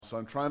So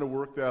I'm trying to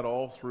work that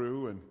all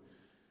through,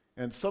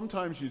 and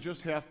sometimes you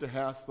just have to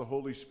ask the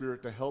Holy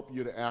Spirit to help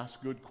you to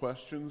ask good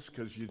questions,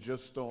 because you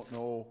just don't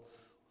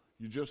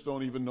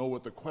even know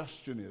what the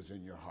question is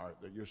in your heart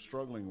that you're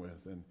struggling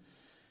with.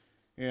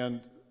 And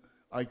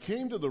I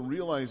came to the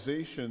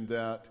realization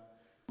that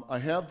I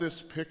have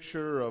this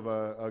picture of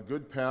a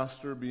good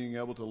pastor being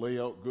able to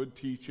lay out good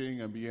teaching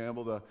and being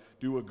able to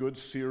do a good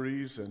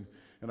series, and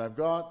I've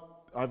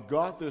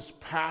got this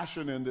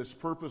passion and this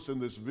purpose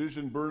and this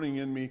vision burning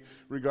in me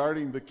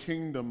regarding the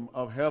kingdom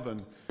of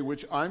heaven,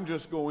 which I'm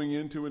just going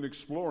into and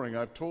exploring.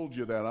 I've told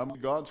you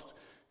that. God's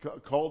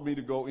called me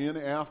to go in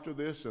after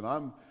this, and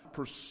I'm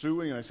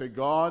pursuing. I say,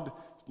 God,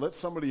 let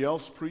somebody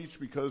else preach,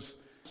 because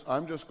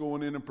I'm just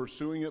going in and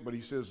pursuing it. But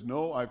he says,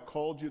 no, I've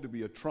called you to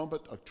be a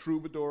trumpet, a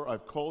troubadour.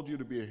 I've called you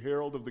to be a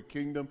herald of the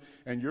kingdom,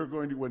 and you're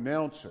going to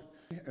announce it.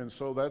 And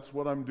so that's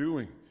what I'm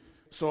doing.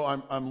 So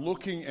I'm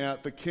looking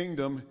at the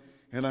kingdom,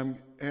 and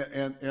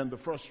the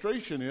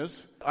frustration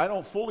is I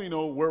don't fully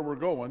know where we're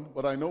going,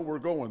 but I know we're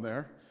going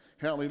there.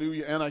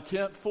 Hallelujah. And I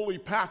can't fully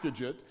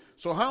package it.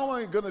 So how am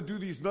I going to do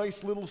these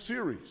nice little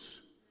series?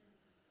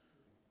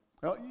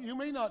 Now, you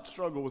may not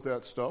struggle with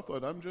that stuff,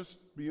 but I'm just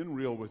being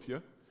real with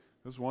you.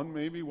 Because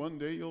maybe one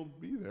day you'll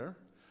be there.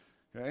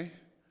 Okay?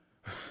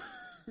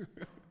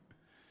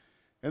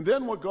 And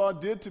then what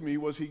God did to me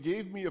was he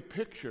gave me a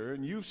picture,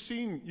 and you've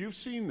seen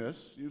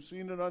this. You've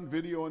seen it on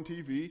video on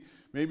TV,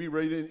 maybe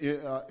right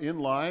in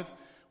live,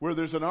 where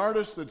there's an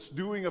artist that's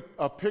doing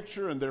a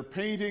picture, and they're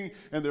painting,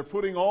 and they're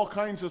putting all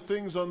kinds of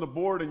things on the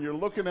board, and you're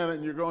looking at it,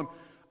 and you're going,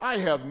 I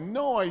have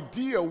no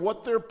idea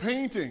what they're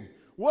painting.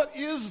 What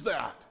is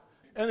that?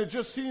 And it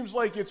just seems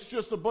like it's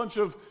just a bunch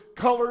of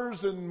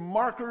colors and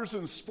markers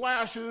and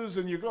splashes,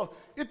 and you go,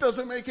 it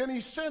doesn't make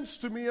any sense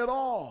to me at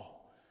all.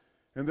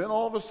 And then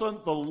all of a sudden,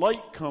 the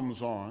light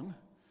comes on.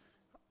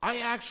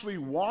 I actually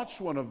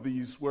watched one of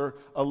these where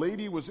a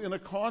lady was in a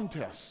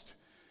contest,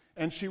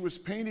 and she was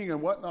painting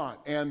and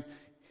whatnot. And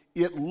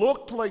it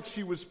looked like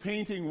she was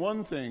painting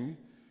one thing,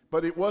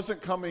 but it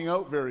wasn't coming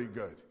out very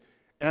good.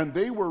 And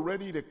they were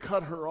ready to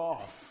cut her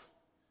off.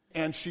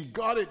 And she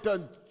got it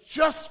done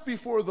just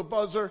before the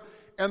buzzer,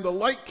 and the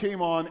light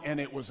came on, and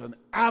it was an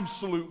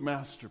absolute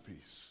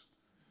masterpiece.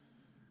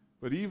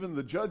 But even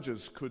the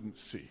judges couldn't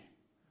see.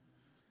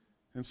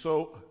 And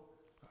so,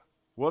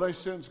 what I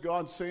sense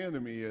God saying to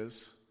me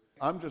is,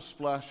 I'm just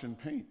splashing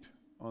paint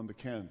on the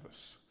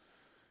canvas.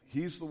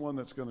 He's the one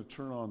that's going to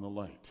turn on the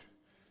light.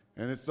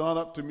 And it's not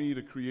up to me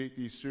to create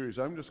these series.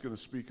 I'm just going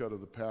to speak out of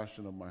the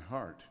passion of my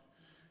heart.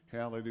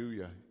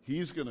 Hallelujah.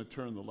 He's going to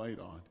turn the light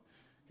on.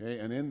 Okay?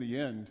 And in the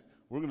end,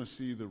 we're going to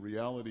see the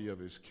reality of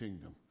his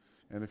kingdom.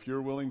 And if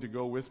you're willing to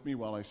go with me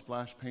while I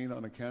splash paint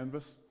on a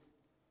canvas,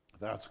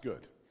 that's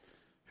good.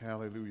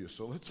 Hallelujah.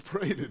 So let's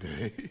pray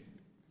today.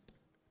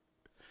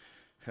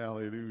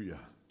 Hallelujah.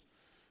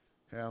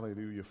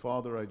 Hallelujah.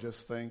 Father, I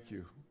just thank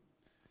you.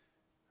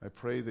 I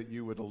pray that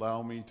you would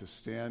allow me to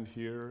stand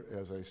here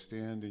as I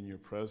stand in your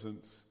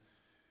presence,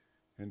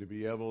 and to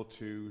be able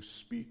to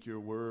speak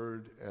your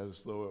word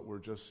as though it were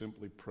just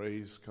simply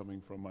praise coming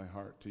from my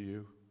heart to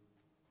you.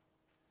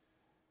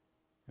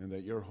 And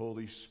that your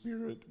Holy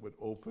Spirit would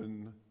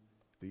open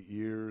the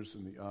ears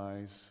and the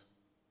eyes.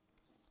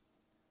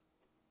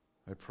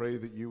 I pray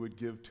that you would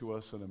give to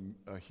us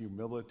a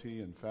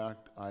humility. In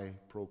fact, I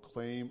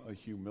proclaim a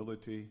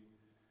humility,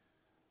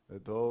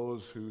 that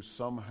those who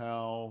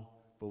somehow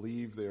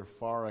believe they're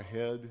far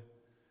ahead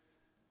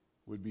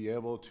would be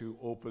able to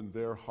open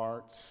their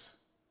hearts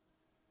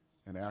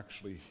and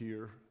actually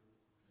hear.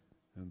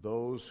 And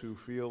those who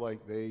feel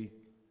like they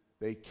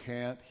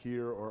can't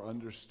hear or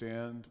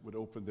understand would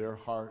open their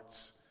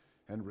hearts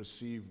and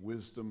receive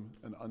wisdom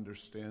and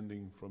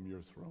understanding from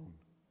your throne.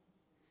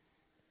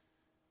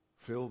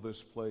 Fill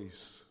this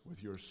place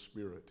with your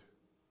Spirit.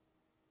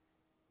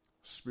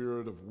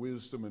 Spirit of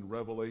wisdom and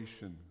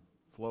revelation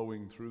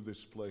flowing through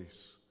this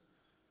place.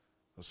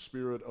 A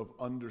spirit of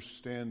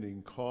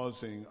understanding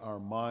causing our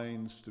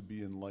minds to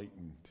be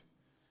enlightened.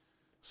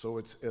 So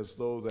it's as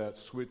though that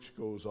switch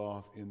goes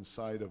off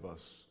inside of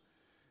us,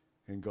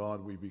 and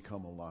God, we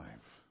become alive.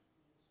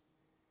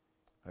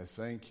 I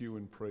thank you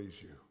and praise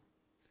you.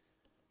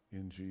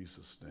 In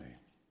Jesus' name.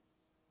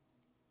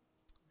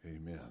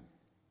 Amen.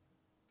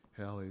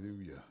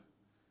 Hallelujah.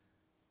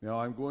 Now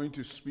I'm going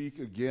to speak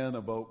again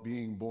about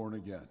being born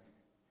again.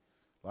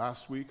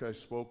 Last week I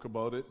spoke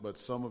about it, but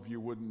some of you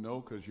wouldn't know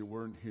because you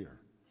weren't here.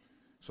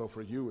 So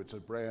for you, it's a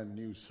brand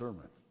new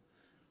sermon.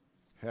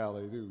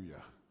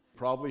 Hallelujah.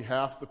 Probably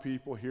half the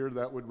people here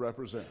that would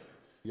represent.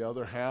 The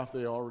other half,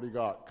 they already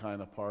got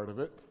kind of part of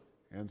it.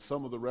 And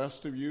some of the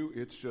rest of you,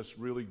 it's just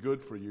really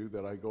good for you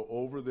that I go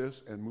over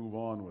this and move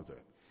on with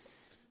it.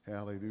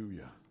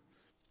 Hallelujah.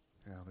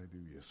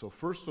 Hallelujah. So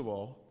first of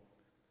all,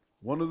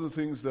 one of the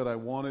things that I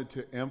wanted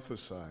to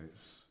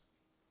emphasize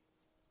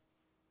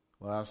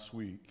last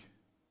week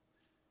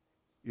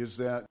is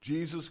that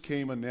Jesus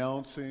came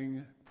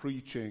announcing,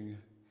 preaching,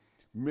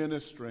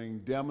 ministering,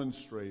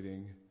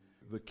 demonstrating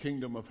the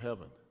kingdom of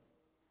heaven.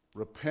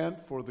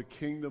 Repent, for the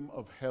kingdom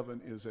of heaven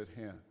is at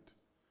hand.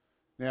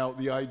 Now,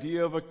 the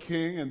idea of a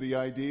king and the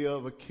idea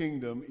of a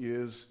kingdom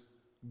is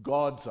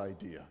God's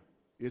idea.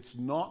 It's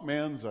not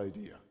man's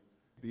idea.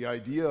 The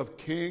idea of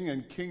king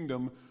and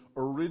kingdom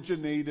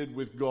originated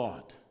with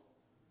God.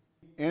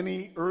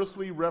 Any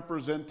earthly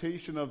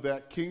representation of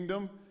that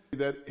kingdom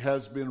that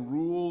has been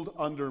ruled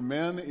under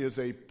men is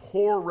a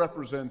poor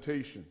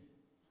representation.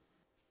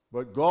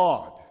 But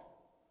God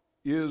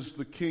is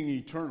the King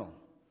eternal.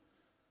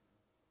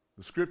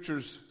 The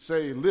scriptures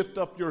say, "Lift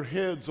up your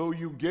heads, O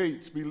you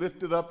gates, be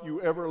lifted up,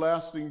 you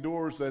everlasting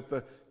doors, that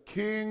the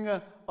King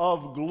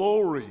of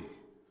glory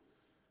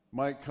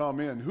might come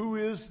in." Who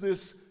is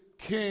this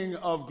King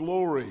of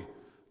glory?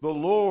 The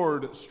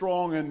Lord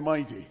strong and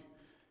mighty.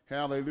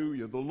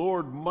 Hallelujah. The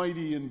Lord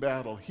mighty in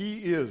battle. He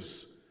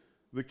is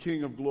the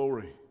King of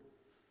glory.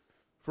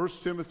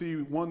 1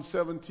 Timothy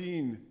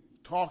 1:17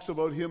 talks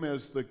about him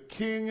as the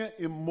King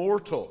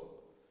immortal,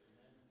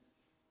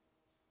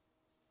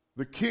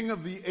 the King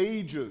of the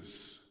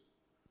ages,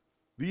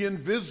 the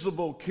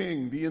invisible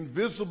King, the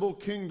invisible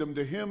kingdom.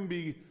 To him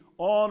be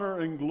honor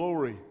and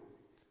glory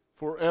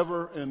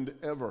forever and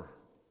ever.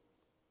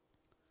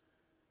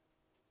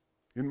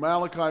 In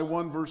Malachi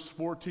 1 verse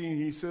 14,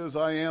 he says,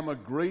 "I am a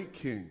great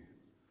king,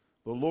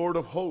 the Lord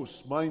of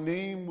hosts. My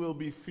name will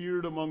be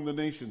feared among the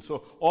nations."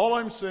 So all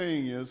I'm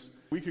saying is,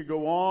 we could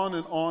go on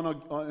and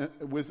on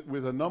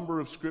with a number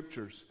of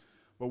scriptures.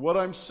 But what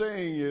I'm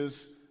saying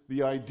is,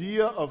 the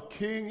idea of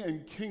king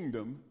and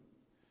kingdom,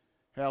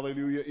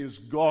 hallelujah, is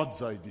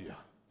God's idea.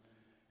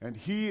 And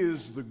he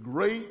is the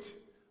great,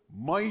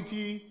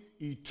 mighty,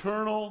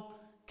 eternal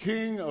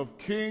King of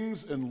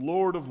kings and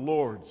Lord of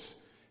lords.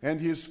 And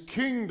his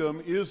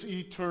kingdom is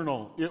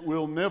eternal. It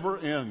will never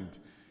end.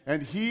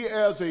 And he,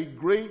 as a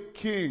great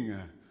king,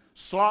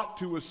 sought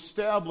to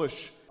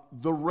establish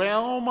the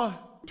realm,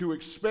 to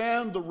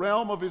expand the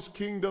realm of his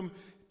kingdom,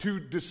 to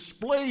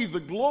display the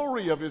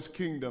glory of his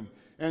kingdom.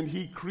 And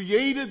he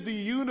created the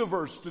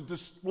universe to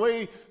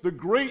display the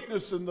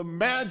greatness and the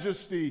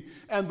majesty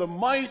and the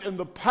might and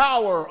the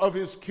power of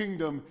his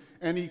kingdom.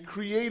 And he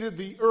created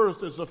the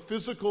earth as a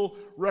physical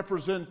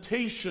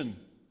representation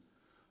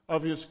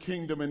of his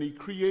kingdom. And he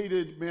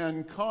created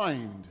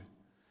mankind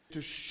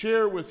to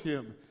share with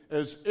him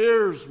as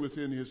heirs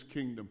within his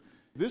kingdom.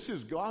 This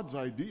is God's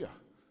idea.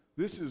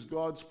 This is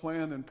God's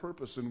plan and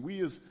purpose. And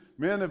we as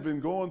men have been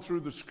going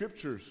through the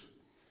scriptures,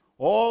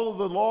 all of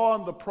the law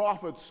and the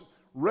prophets,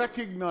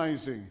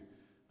 recognizing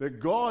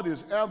that God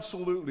is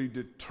absolutely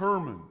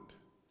determined.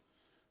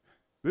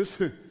 This,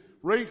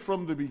 right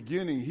from the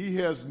beginning, he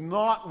has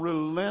not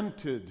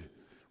relented.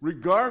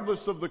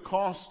 Regardless of the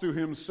cost to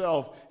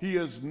himself, he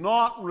has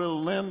not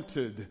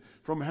relented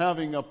from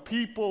having a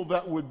people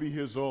that would be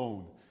his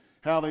own.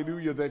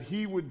 Hallelujah, that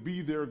he would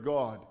be their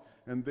God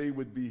and they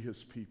would be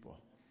his people.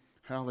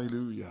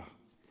 Hallelujah.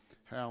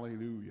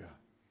 Hallelujah.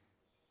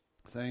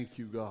 Thank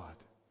you, God.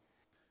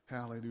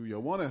 Hallelujah. I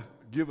want to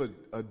give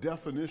a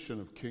definition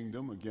of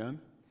kingdom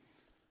again.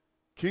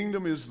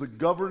 Kingdom is the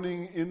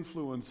governing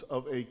influence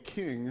of a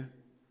king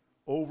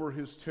over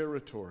his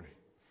territory,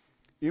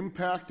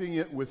 impacting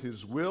it with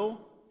his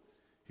will,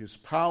 his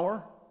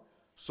power,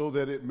 so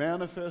that it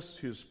manifests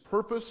his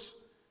purpose,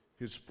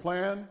 his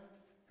plan,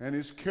 and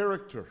his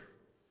character,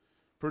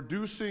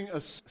 producing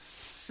a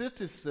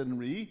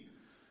citizenry,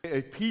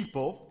 a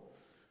people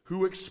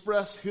who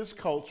express his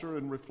culture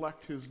and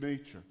reflect his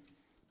nature.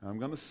 I'm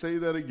going to say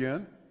that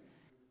again.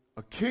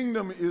 A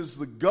kingdom is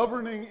the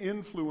governing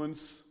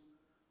influence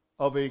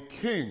of a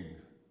king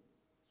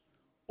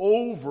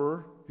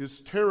over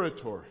his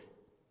territory,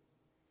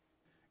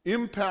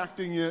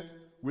 impacting it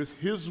with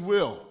his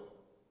will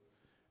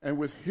and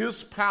with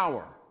his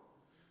power,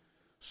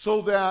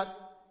 so that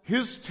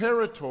his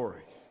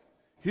territory,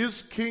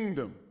 his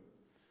kingdom,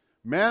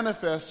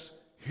 manifests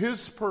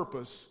his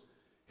purpose,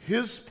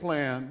 his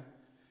plan,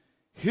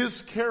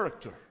 his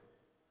character.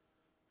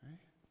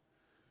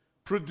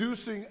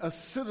 Producing a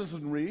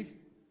citizenry,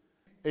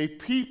 a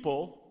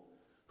people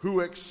who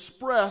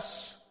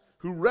express,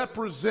 who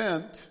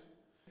represent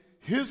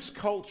his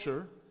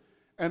culture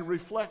and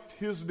reflect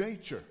his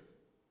nature.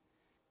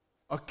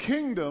 A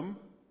kingdom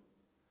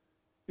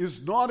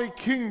is not a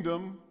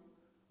kingdom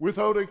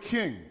without a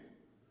king.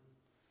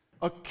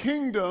 A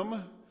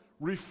kingdom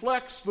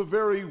reflects the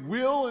very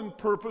will and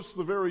purpose,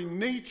 the very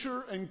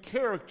nature and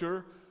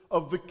character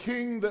of the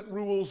king that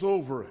rules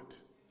over it.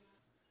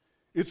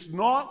 It's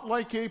not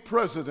like a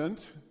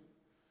president.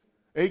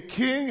 A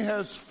king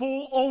has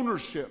full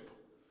ownership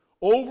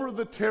over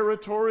the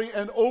territory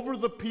and over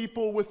the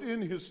people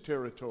within his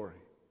territory.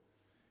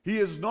 He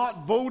is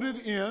not voted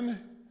in.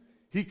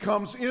 He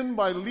comes in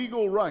by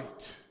legal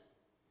right.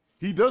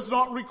 He does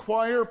not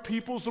require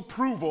people's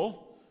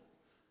approval.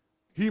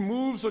 He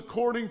moves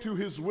according to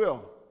his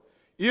will.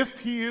 If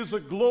he is a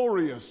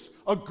glorious,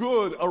 a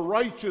good, a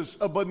righteous,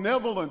 a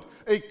benevolent,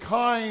 a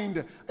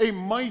kind, a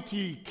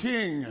mighty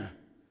king,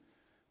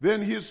 then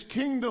his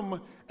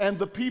kingdom and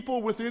the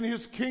people within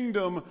his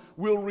kingdom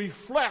will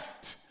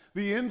reflect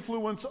the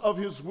influence of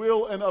his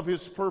will and of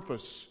his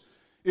purpose.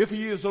 If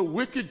he is a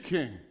wicked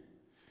king,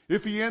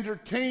 if he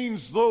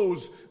entertains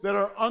those that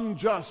are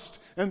unjust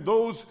and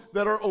those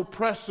that are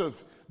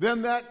oppressive,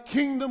 then that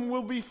kingdom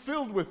will be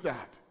filled with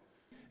that.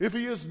 If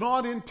he is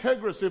not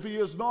integrous, if he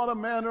is not a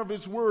man of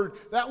his word,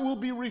 that will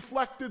be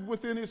reflected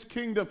within his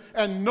kingdom,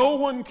 and no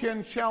one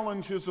can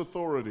challenge his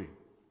authority.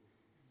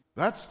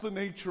 That's the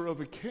nature of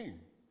a king.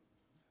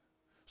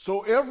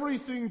 So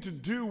everything to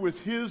do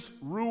with his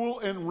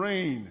rule and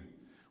reign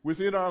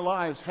within our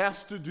lives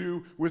has to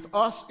do with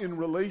us in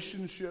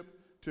relationship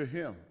to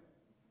him.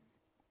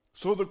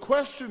 So the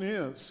question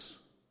is,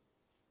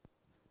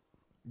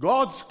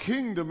 God's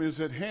kingdom is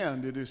at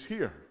hand. It is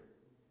here.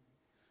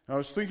 I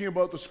was thinking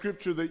about the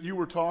scripture that you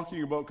were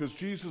talking about, because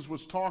Jesus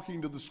was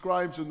talking to the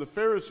scribes and the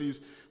Pharisees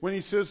when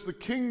he says the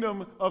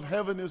kingdom of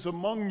heaven is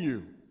among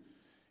you.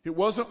 It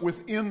wasn't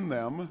within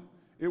them,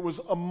 it was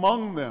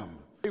among them.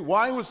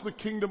 Why was the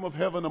kingdom of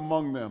heaven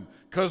among them?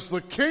 Because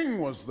the king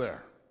was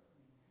there.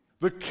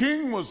 The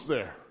king was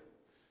there.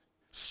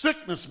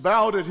 Sickness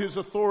bowed at his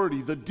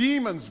authority. The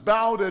demons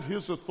bowed at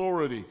his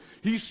authority.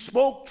 He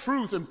spoke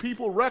truth, and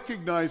people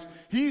recognized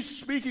he's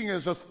speaking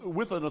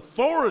with an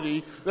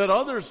authority that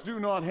others do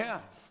not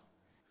have.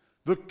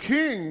 The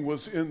king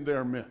was in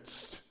their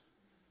midst.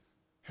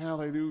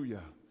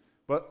 Hallelujah.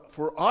 But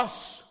for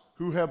us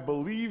who have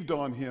believed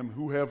on him,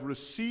 who have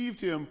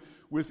received him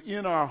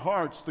within our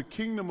hearts, the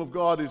kingdom of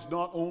God is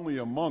not only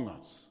among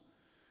us,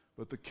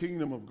 but the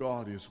kingdom of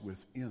God is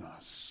within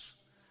us.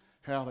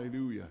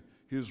 Hallelujah.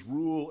 His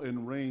rule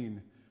and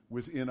reign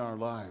within our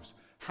lives.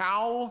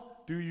 How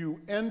do you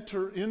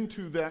enter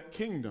into that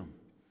kingdom?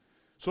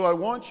 So I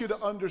want you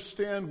to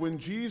understand, when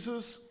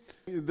Jesus,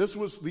 this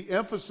was the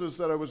emphasis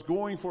that I was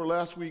going for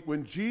last week,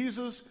 when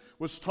Jesus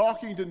was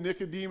talking to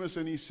Nicodemus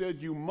and he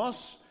said, you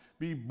must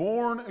be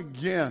born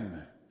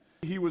again.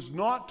 He was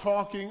not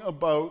talking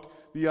about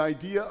the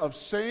idea of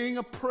saying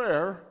a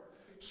prayer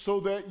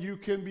so that you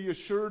can be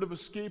assured of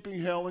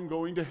escaping hell and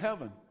going to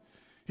heaven.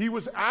 He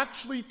was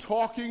actually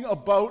talking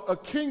about a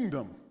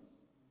kingdom.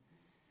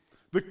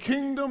 The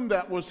kingdom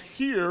that was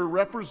here,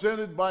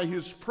 represented by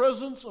his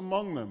presence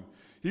among them.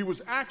 He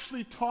was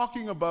actually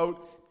talking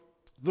about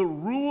the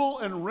rule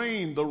and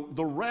reign, the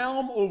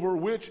realm over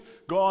which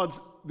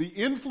the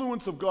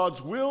influence of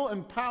God's will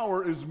and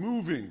power is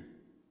moving.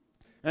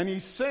 And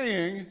he's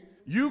saying,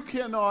 you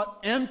cannot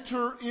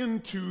enter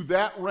into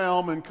that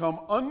realm and come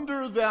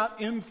under that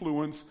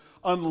influence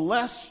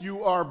unless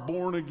you are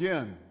born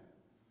again.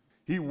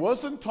 He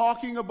wasn't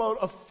talking about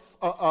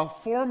a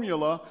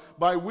formula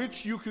by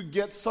which you could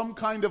get some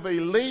kind of a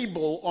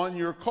label on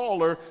your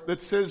collar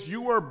that says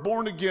you are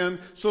born again,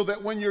 so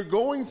that when you're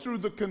going through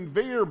the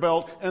conveyor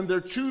belt and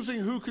they're choosing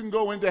who can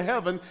go into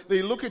heaven,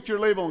 they look at your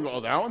label and go, oh,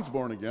 that one's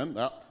born again.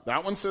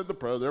 That one said the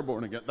prayer, they're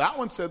born again. That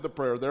one said the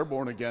prayer, they're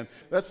born again.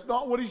 That's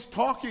not what he's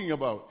talking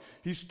about.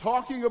 He's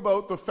talking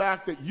about the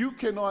fact that you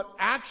cannot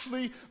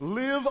actually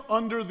live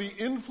under the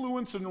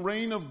influence and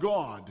reign of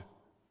God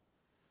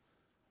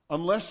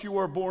unless you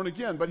are born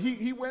again. But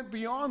he went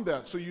beyond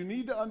that, so you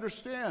need to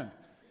understand.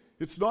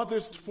 It's not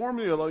this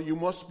formula, you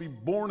must be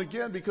born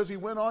again, because he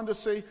went on to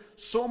say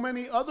so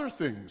many other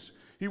things.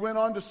 He went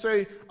on to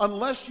say,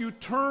 unless you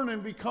turn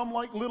and become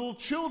like little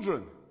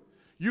children,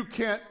 you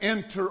can't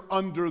enter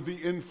under the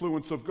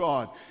influence of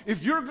God.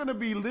 If you're going to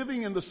be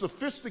living in the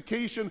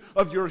sophistication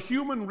of your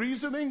human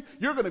reasoning,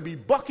 you're going to be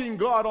bucking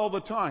God all the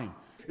time.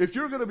 If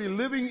you're going to be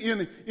living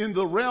in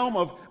the realm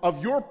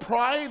of your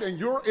pride and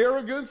your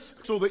arrogance,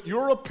 so that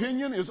your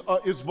opinion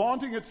is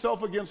vaunting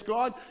itself against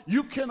God,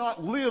 you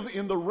cannot live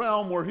in the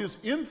realm where his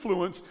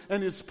influence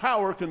and his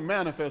power can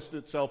manifest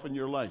itself in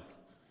your life.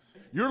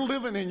 You're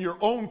living in your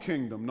own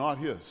kingdom, not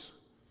his.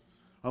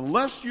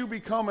 Unless you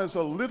become as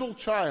a little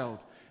child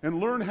and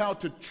learn how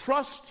to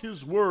trust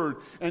his word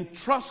and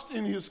trust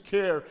in his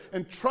care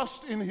and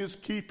trust in his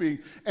keeping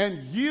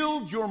and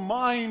yield your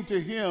mind to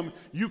him,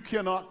 you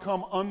cannot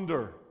come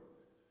under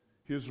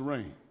his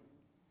reign.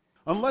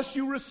 Unless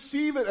you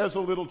receive it as a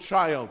little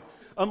child,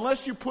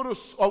 unless you put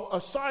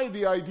aside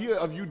the idea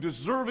of you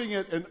deserving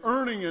it and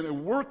earning it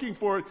and working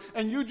for it,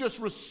 and you just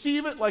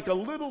receive it like a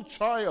little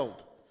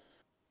child,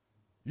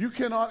 you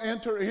cannot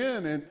enter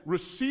in and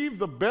receive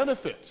the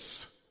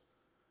benefits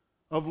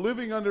of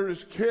living under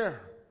his care.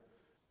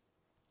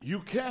 You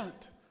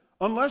can't.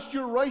 Unless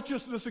your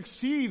righteousness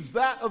exceeds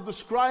that of the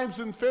scribes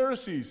and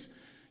Pharisees,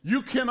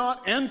 you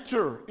cannot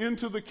enter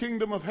into the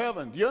kingdom of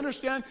heaven. Do you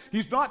understand?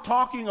 He's not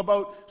talking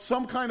about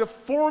some kind of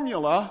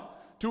formula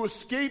to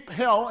escape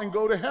hell and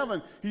go to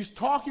heaven. He's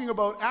talking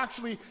about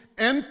actually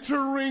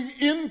entering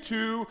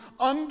into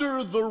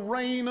under the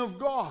reign of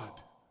God.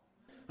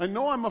 I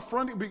know I'm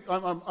affronting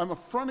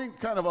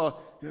kind of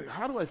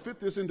how do I fit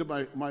this into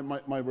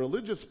my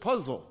religious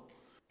puzzle?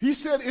 He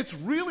said it's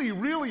really,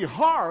 really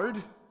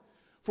hard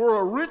for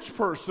a rich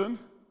person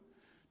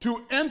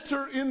to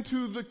enter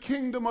into the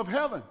kingdom of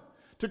heaven,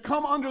 to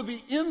come under the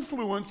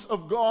influence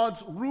of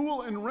God's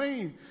rule and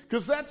reign,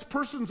 because that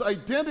person's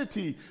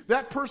identity,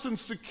 that person's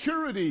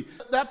security,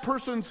 that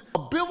person's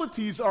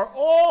abilities are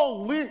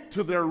all linked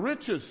to their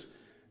riches.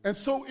 And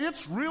so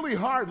it's really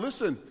hard.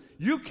 Listen,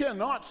 You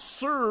cannot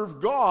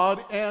serve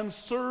God and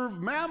serve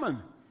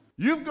mammon.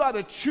 You've got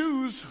to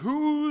choose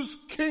whose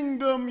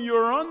kingdom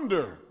you're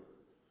under.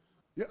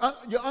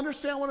 You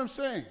understand what I'm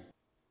saying?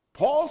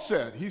 Paul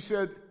said, he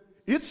said,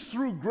 it's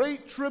through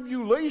great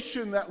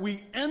tribulation that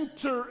we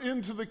enter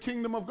into the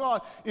kingdom of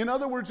God. In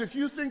other words, if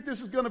you think this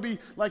is going to be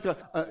like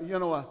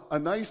a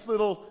nice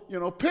little,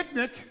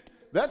 picnic,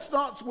 that's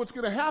not what's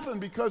going to happen,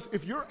 because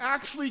if you're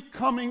actually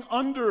coming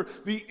under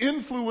the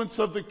influence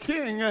of the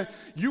king,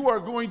 you are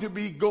going to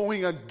be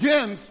going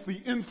against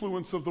the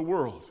influence of the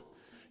world.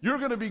 You're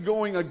going to be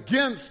going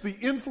against the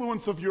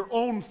influence of your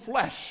own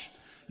flesh.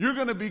 You're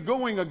going to be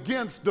going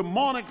against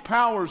demonic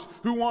powers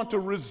who want to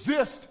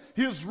resist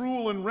his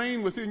rule and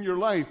reign within your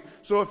life.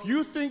 So if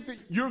you think that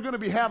you're going to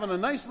be having a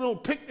nice little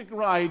picnic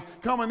ride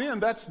coming in,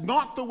 that's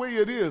not the way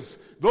it is.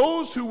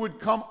 Those who would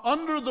come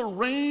under the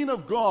reign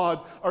of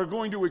God are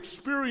going to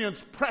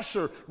experience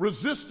pressure,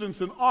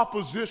 resistance, and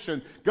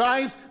opposition.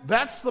 Guys,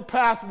 that's the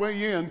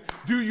pathway in.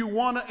 Do you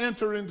want to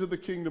enter into the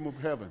kingdom of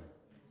heaven?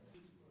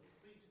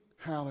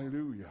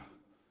 Hallelujah.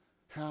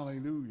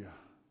 Hallelujah.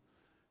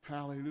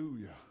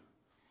 Hallelujah.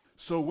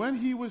 So when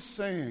he was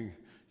saying,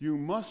 you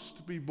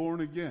must be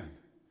born again,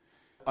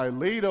 I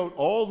laid out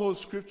all those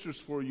scriptures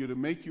for you to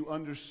make you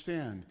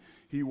understand.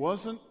 He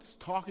wasn't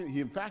talking,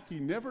 in fact, he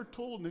never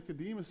told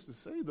Nicodemus to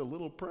say the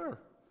little prayer.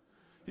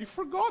 He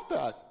forgot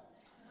that.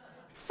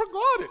 He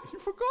forgot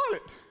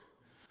it.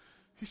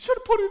 He should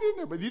have put it in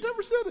there, but he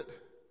never said it.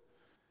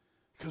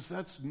 Because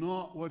that's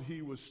not what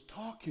he was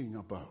talking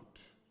about.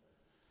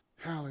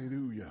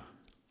 Hallelujah.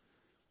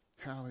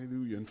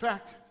 Hallelujah. In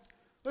fact,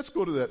 let's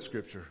go to that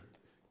scripture.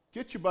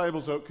 Get your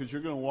Bibles out, because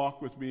you're going to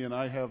walk with me, and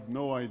I have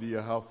no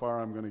idea how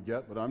far I'm going to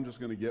get, but I'm just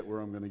going to get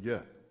where I'm going to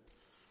get.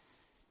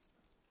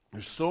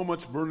 There's so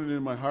much burning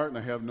in my heart, and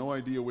I have no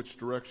idea which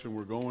direction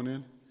we're going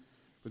in.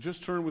 But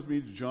just turn with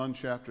me to John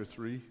chapter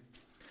 3.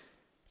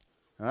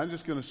 And I'm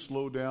just going to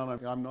slow down.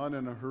 I'm not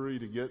in a hurry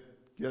to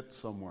get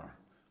somewhere.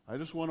 I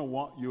just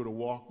want you to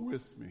walk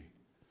with me.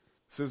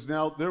 It says,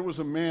 now there was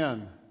a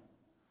man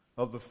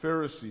of the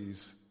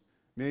Pharisees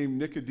named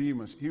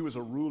Nicodemus. He was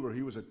a ruler.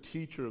 He was a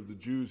teacher of the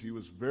Jews. He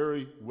was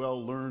very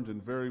well learned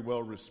and very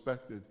well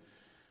respected.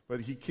 But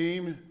he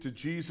came to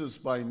Jesus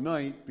by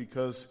night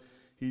because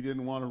he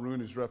didn't want to ruin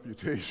his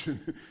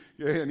reputation.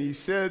 And he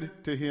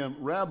said to him,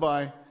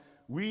 Rabbi,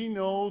 we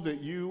know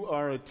that you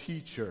are a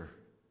teacher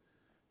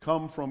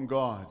come from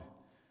God,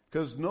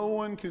 because no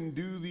one can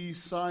do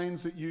these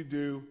signs that you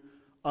do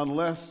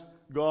unless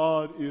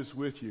God is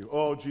with you.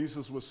 Oh,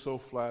 Jesus was so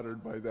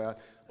flattered by that.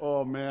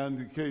 Oh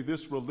man, okay,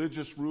 this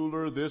religious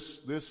ruler,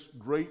 this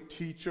great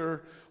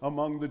teacher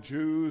among the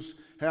Jews,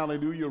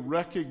 hallelujah,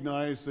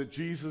 recognized that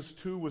Jesus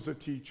too was a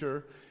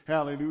teacher,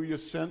 hallelujah,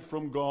 sent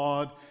from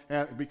God,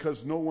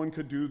 because no one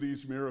could do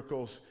these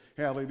miracles,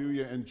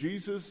 hallelujah. And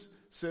Jesus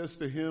says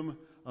to him,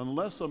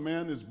 unless a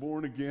man is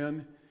born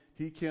again,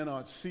 he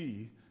cannot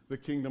see the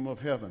kingdom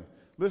of heaven.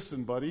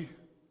 Listen, buddy,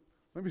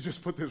 let me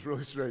just put this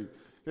really straight.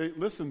 Okay,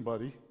 listen,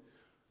 buddy.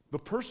 The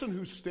person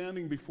who's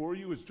standing before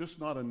you is just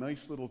not a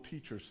nice little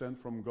teacher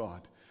sent from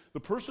God. The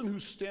person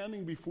who's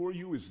standing before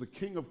you is the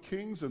King of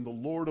Kings and the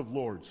Lord of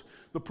Lords.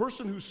 The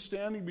person who's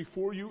standing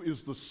before you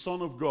is the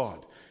Son of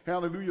God.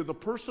 Hallelujah. The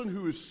person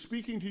who is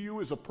speaking to you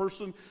is a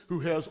person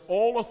who has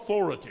all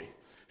authority.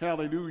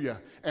 Hallelujah.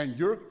 And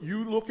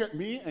you look at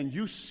me and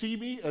you see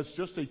me as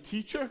just a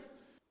teacher.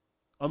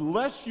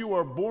 Unless you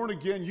are born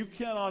again, you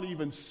cannot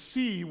even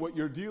see what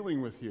you're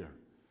dealing with here.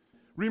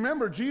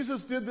 Remember,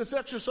 Jesus did this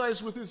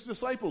exercise with his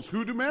disciples.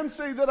 Who do men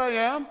say that I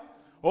am?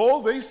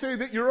 Oh, they say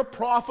that you're a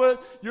prophet,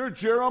 you're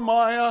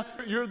Jeremiah,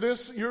 you're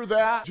this, you're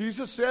that.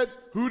 Jesus said,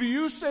 who do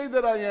you say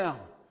that I am?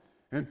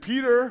 And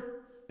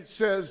Peter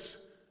says,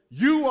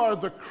 you are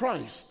the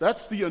Christ.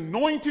 That's the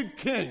anointed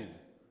king.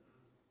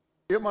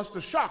 It must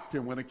have shocked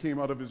him when it came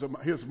out of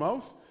his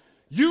mouth.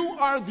 You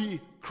are the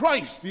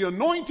Christ, the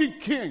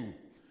anointed king,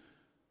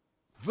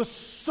 the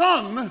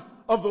Son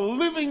of the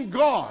living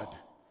God.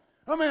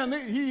 Oh man,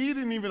 he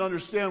didn't even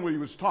understand what he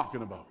was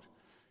talking about.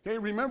 Okay,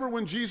 remember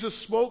when Jesus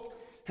spoke,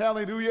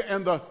 hallelujah,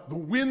 and the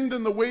wind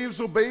and the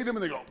waves obeyed him,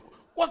 and they go,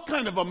 what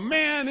kind of a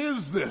man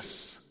is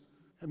this?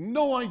 I have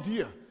no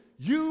idea.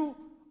 You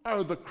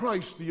are the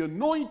Christ, the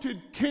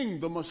anointed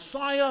king, the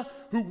Messiah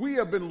who we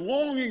have been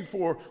longing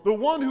for, the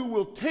one who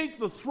will take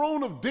the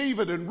throne of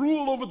David and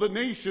rule over the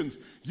nations.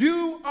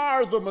 You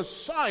are the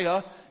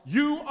Messiah.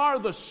 You are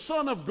the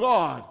Son of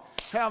God.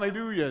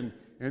 Hallelujah.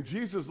 And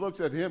Jesus looks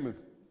at him and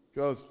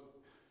goes,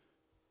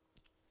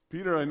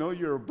 Peter, I know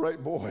you're a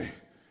bright boy,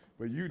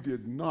 but you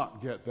did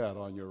not get that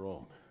on your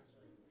own.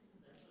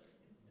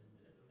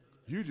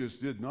 You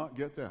just did not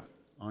get that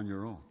on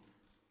your own.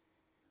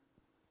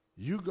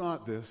 You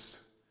got this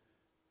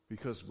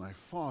because my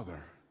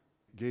Father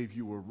gave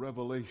you a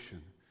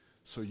revelation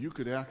so you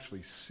could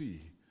actually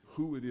see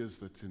who it is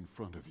that's in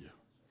front of you.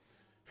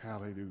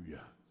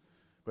 Hallelujah.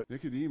 But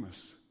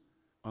Nicodemus,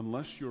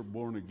 unless you're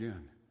born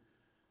again,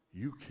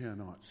 you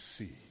cannot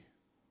see.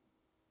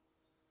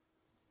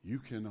 You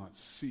cannot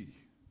see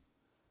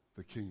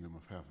the kingdom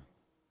of heaven.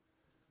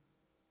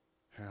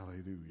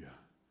 Hallelujah.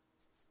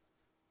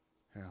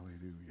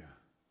 Hallelujah.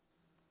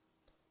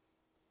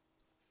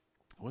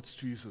 What's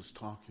Jesus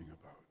talking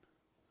about?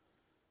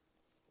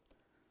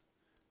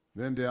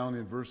 Then down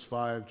in verse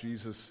 5,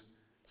 Jesus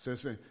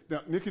says,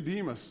 now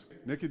Nicodemus,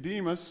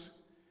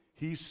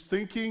 he's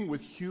thinking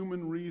with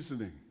human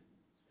reasoning.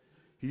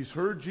 He's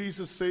heard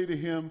Jesus say to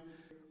him,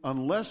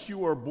 unless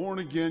you are born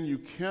again, you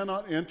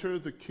cannot enter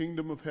the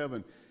kingdom of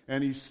heaven.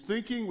 And he's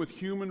thinking with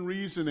human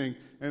reasoning,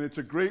 and it's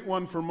a great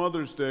one for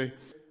Mother's Day.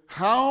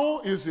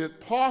 How is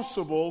it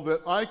possible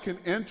that I can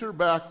enter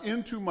back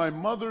into my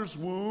mother's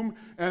womb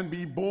and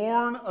be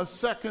born a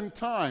second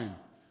time?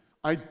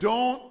 I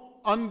don't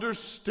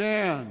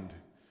understand.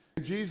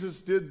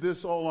 Jesus did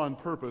this all on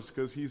purpose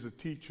because he's a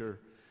teacher.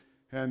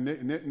 And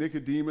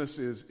Nicodemus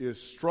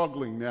is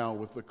struggling now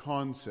with the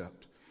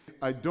concept.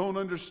 I don't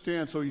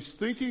understand. So he's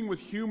thinking with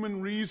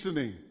human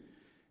reasoning.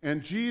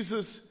 And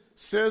Jesus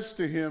says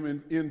to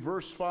him in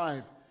verse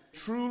 5,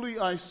 truly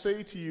I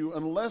say to you,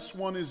 unless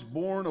one is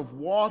born of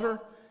water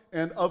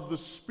and of the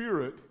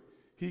Spirit,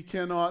 he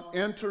cannot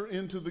enter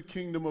into the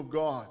kingdom of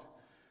God.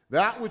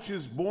 That which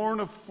is born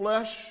of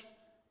flesh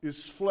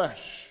is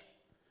flesh,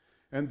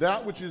 and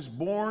that which is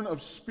born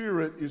of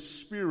Spirit is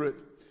spirit.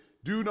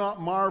 Do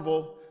not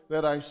marvel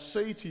that I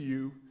say to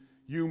you,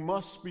 you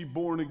must be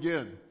born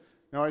again.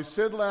 Now, I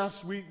said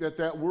last week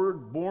that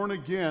word born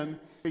again,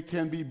 it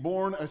can be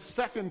born a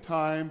second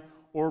time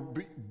or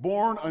be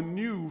born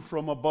anew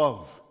from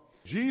above.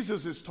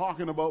 Jesus is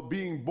talking about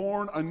being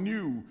born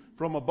anew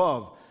from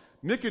above.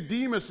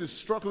 Nicodemus is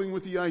struggling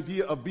with the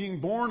idea of being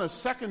born a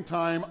second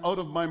time out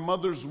of my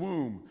mother's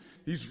womb.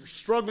 He's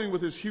struggling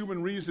with his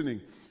human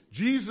reasoning.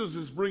 Jesus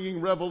is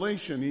bringing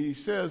revelation. He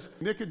says,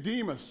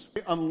 Nicodemus,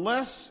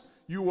 unless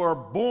you are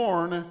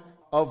born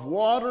of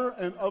water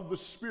and of the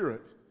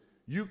Spirit,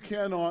 you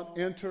cannot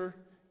enter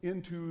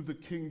into the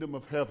kingdom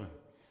of heaven.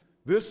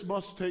 This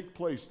must take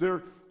place.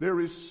 There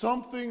is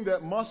something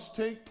that must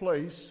take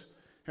place,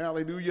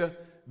 hallelujah,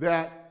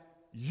 that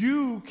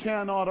you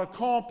cannot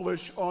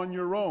accomplish on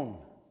your own.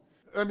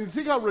 I mean,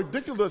 think how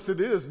ridiculous it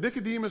is.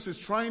 Nicodemus is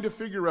trying to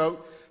figure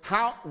out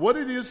what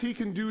it is he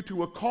can do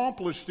to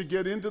accomplish to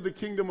get into the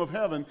kingdom of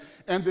heaven.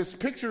 And this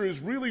picture is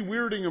really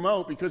weirding him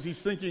out because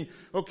he's thinking,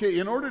 okay,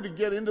 in order to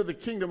get into the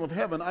kingdom of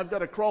heaven, I've got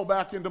to crawl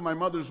back into my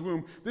mother's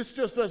womb. This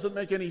just doesn't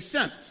make any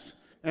sense.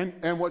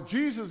 And what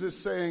Jesus is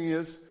saying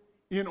is,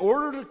 in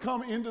order to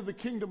come into the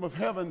kingdom of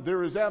heaven,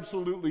 there is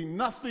absolutely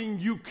nothing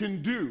you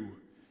can do.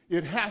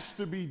 It has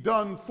to be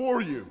done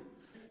for you.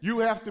 You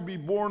have to be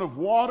born of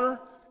water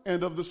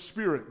and of the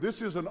Spirit.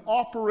 This is an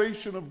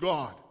operation of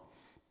God.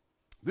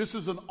 This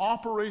is an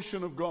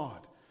operation of God.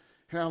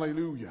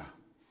 Hallelujah.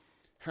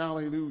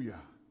 Hallelujah.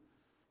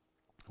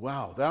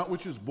 Wow. That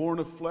which is born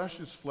of flesh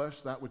is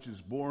flesh. That which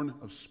is born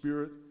of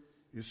spirit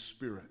is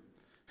spirit.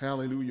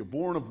 Hallelujah.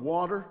 Born of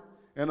water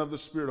and of the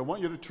Spirit. I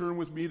want you to turn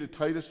with me to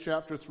Titus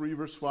chapter 3,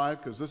 verse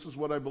 5, because this is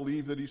what I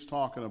believe that he's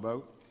talking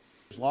about.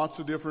 There's lots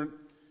of different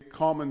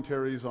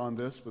commentaries on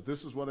this, but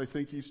this is what I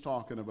think he's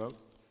talking about.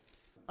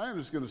 I'm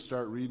just going to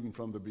start reading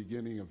from the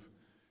beginning of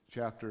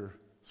chapter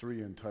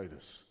 3 in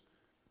Titus.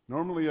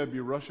 Normally I'd be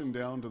rushing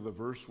down to the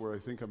verse where I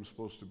think I'm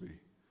supposed to be.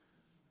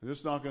 I'm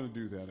just not going to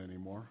do that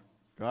anymore.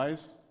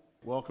 Guys,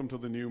 welcome to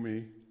the new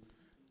me.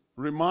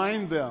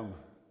 Remind them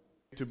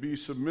to be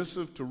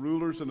submissive to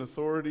rulers and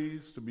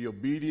authorities, to be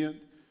obedient,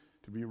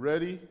 to be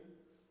ready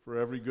for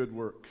every good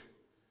work,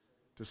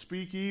 to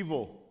speak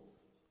evil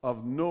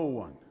of no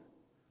one,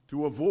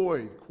 to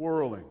avoid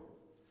quarreling,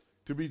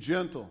 to be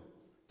gentle,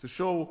 to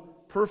show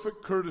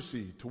perfect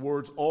courtesy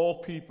towards all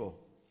people.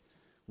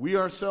 We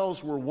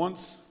ourselves were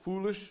once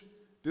foolish,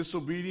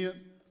 disobedient,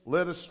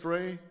 led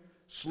astray,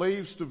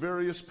 slaves to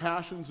various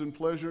passions and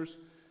pleasures,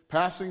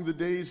 passing the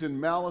days in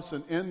malice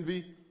and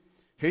envy,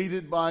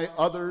 hated by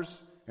others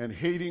and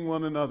hating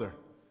one another.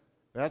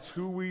 That's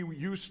who we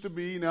used to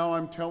be. Now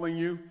I'm telling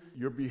you,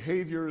 your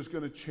behavior is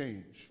going to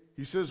change.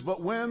 He says,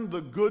 but when the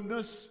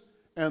goodness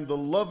and the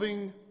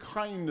loving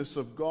kindness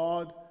of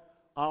God,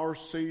 our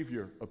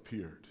Savior,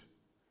 appeared.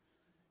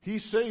 He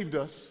saved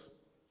us,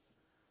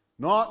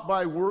 not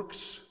by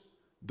works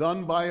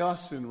done by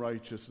us in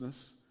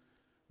righteousness,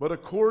 but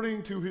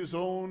according to his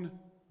own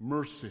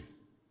mercy.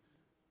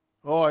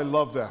 Oh, I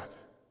love that.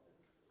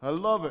 I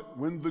love it.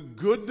 When the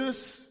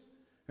goodness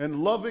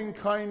and loving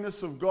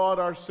kindness of God,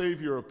 our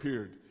Savior,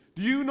 appeared.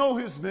 Do you know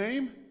his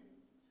name?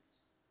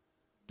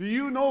 Do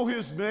you know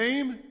his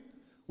name?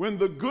 When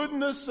the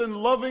goodness and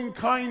loving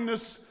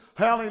kindness,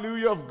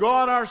 hallelujah, of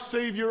God, our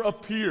Savior,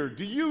 appeared.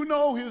 Do you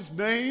know his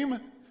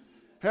name?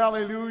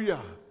 Hallelujah.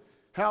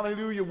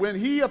 Hallelujah. When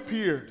he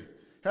appeared,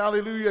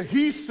 hallelujah,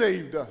 he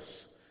saved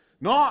us.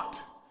 Not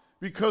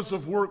because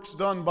of works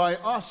done by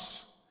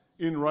us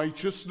in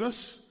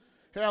righteousness,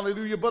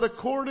 hallelujah, but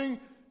according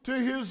to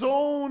his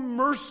own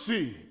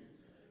mercy,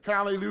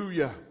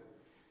 hallelujah,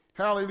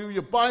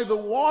 hallelujah, by the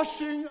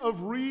washing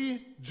of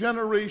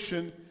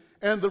regeneration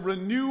and the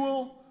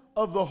renewal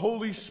of the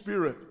Holy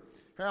Spirit,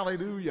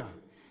 hallelujah.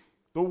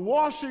 The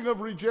washing of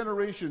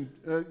regeneration.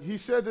 He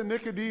said to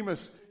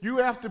Nicodemus, you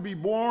have to be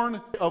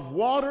born of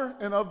water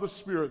and of the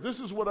Spirit. This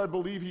is what I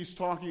believe he's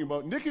talking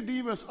about.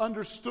 Nicodemus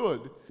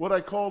understood what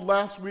I called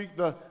last week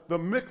the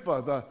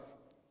mikvah,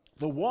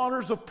 the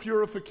waters of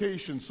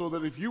purification, so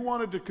that if you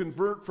wanted to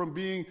convert from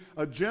being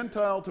a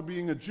Gentile to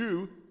being a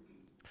Jew,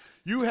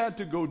 you had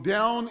to go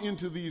down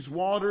into these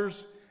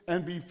waters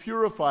and be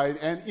purified.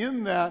 And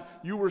in that,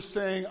 you were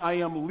saying, I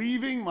am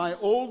leaving my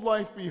old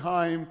life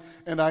behind,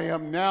 and I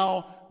am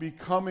now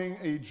becoming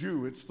a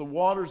Jew. It's the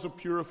waters of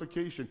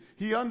purification.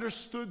 He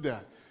understood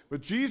that.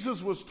 But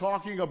Jesus was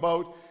talking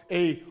about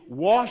a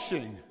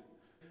washing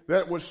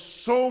that was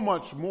so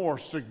much more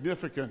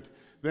significant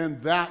than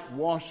that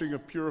washing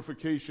of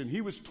purification.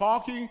 He was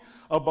talking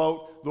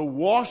about the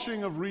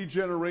washing of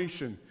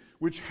regeneration,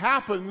 which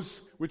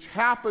happens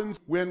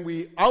when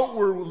we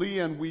outwardly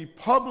and we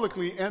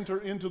publicly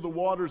enter into the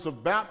waters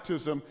of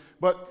baptism.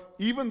 But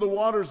even the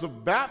waters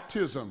of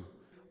baptism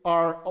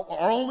are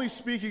only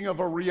speaking of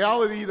a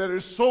reality that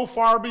is so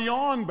far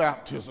beyond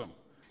baptism.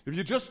 If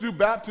you just do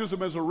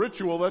baptism as a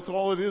ritual, that's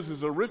all it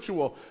is a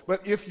ritual.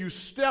 But if you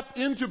step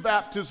into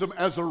baptism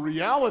as a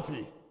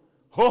reality,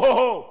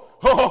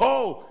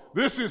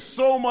 this is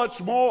so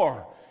much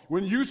more.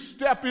 When you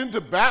step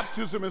into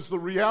baptism as the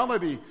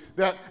reality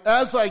that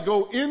as I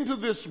go into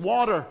this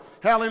water,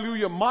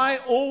 hallelujah, my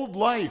old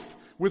life,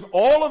 with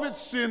all of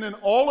its sin and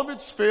all of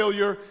its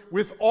failure,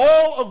 with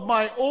all of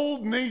my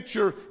old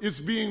nature, is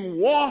being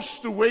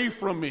washed away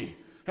from me.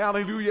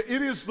 Hallelujah.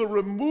 It is the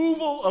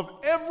removal of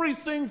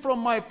everything from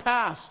my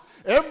past.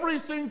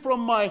 Everything from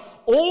my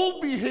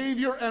old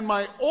behavior and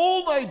my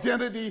old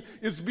identity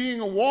is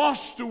being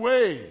washed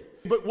away.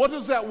 But what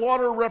does that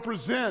water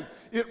represent?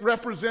 It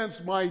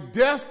represents my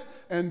death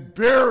and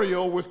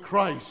burial with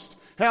Christ.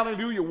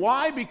 Hallelujah.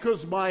 Why?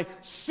 Because my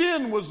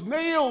sin was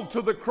nailed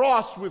to the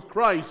cross with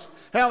Christ.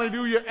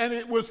 Hallelujah. And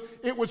it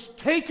was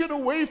taken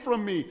away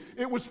from me.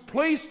 It was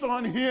placed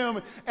on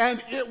him,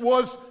 and it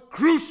was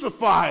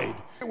crucified.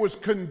 It was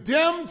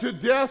condemned to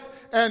death,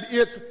 and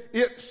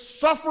it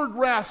suffered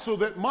wrath so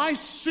that my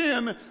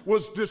sin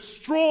was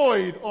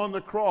destroyed on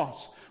the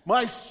cross.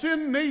 My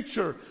sin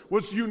nature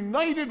was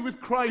united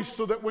with Christ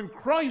so that when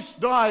Christ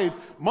died,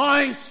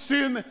 my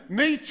sin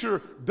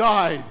nature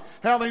died.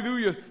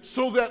 Hallelujah.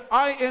 So that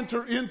when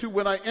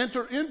I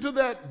enter into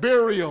that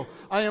burial,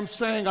 I am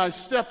saying I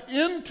step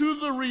into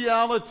the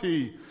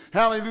reality,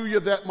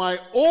 hallelujah, that my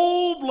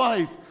old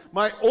life,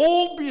 my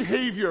old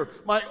behavior,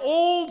 my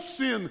old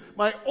sin,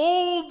 my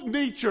old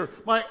nature,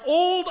 my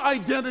old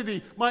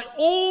identity, my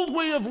old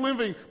way of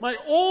living, my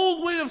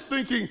old way of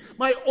thinking,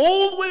 my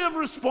old way of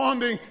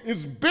responding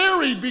is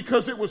buried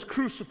because it was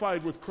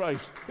crucified with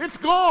Christ. It's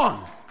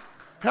gone.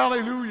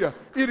 Hallelujah.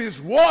 It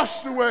is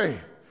washed away.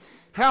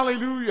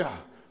 Hallelujah.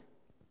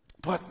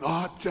 But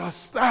not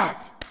just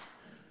that.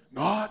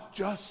 Not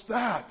just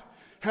that.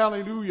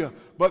 Hallelujah.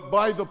 But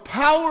by the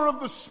power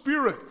of the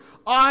Spirit,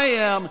 I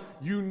am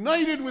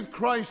united with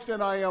Christ,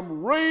 and I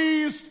am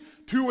raised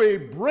to a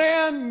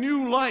brand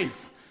new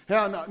life.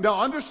 Now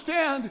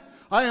understand,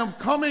 I am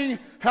coming,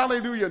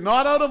 hallelujah,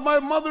 not out of my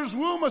mother's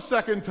womb a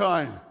second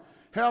time.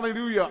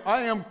 Hallelujah.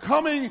 I am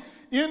coming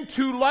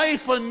into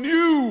life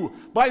anew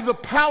by the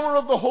power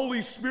of the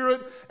Holy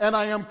Spirit, and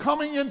I am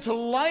coming into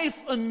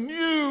life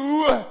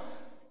anew,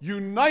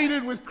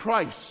 united with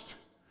Christ.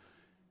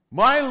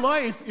 My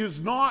life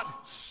is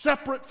not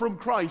separate from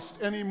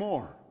Christ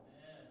anymore.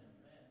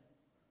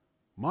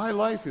 My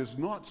life is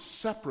not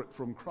separate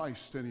from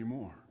Christ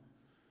anymore.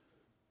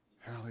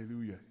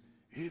 Hallelujah.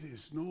 It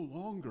is no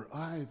longer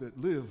I that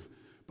live,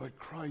 but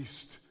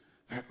Christ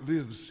that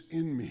lives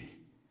in me.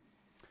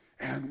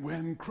 And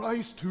when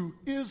Christ, who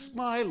is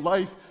my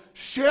life,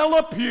 shall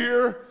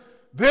appear,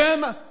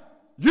 then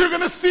you're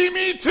going to see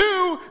me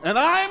too, and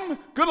I'm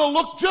going to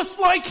look just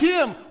like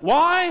him.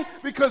 Why?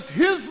 Because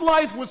his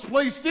life was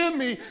placed in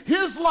me.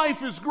 His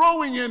life is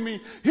growing in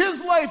me.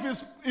 His life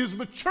is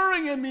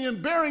maturing in me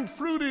and bearing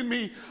fruit in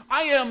me.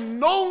 I am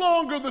no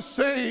longer the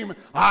same.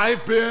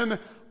 I've been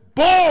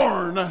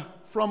born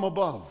from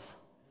above.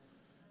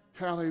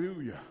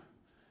 Hallelujah.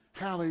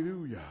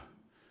 Hallelujah.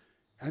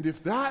 And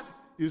if that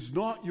is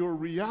not your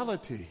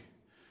reality,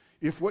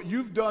 if what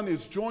you've done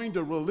is joined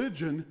a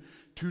religion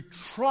to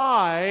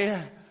try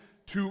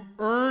to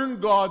earn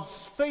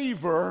God's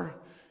favor,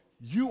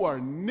 you are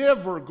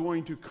never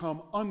going to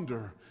come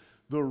under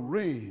the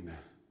reign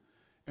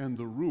and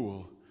the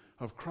rule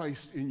of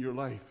Christ in your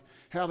life.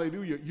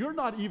 Hallelujah. You're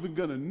not even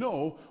going to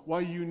know why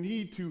you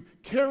need to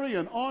carry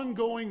an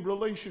ongoing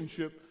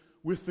relationship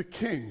with the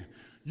King.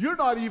 You're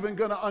not even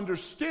going to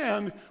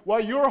understand why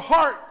your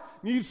heart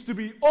needs to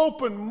be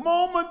open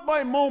moment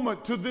by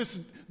moment to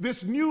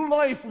this new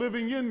life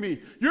living in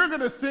me. You're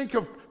going to think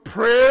of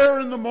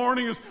prayer in the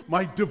morning as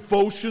my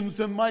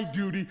devotions and my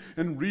duty,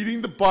 and reading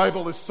the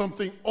Bible as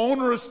something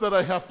onerous that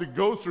I have to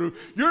go through.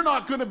 You're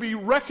not going to be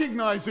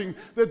recognizing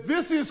that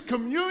this is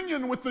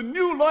communion with the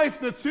new life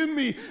that's in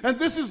me, and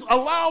this is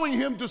allowing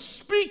him to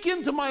speak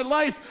into my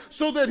life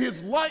so that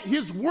his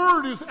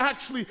word is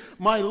actually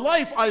my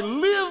life. I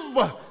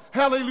live,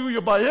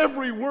 hallelujah, by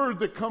every word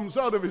that comes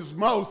out of his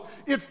mouth.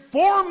 It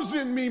forms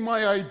in me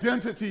my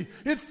identity.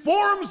 It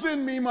forms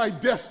in me my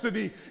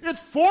destiny. It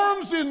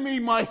forms in me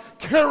my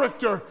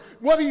character.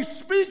 What he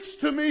speaks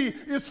to me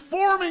is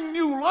forming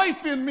new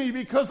life in me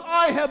because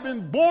I have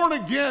been born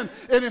again.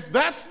 And if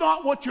that's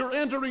not what you're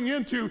entering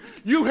into,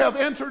 you have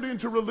entered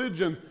into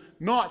religion,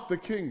 not the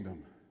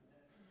kingdom.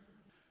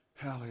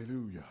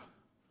 Hallelujah.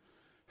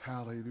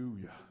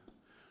 Hallelujah.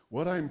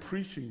 What I'm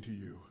preaching to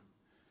you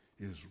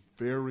is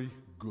very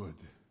good.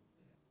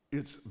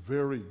 It's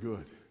very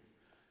good.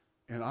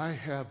 And I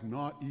have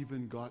not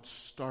even got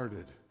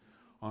started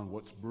on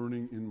what's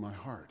burning in my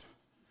heart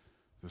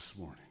this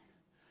morning.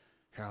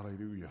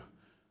 Hallelujah.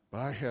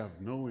 But I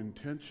have no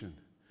intention,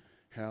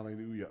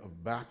 hallelujah,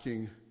 of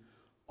backing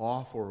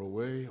off or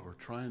away or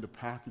trying to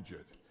package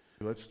it.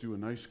 Let's do a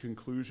nice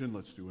conclusion.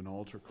 Let's do an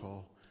altar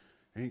call.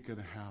 Ain't going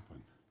to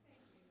happen.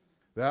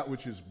 That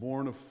which is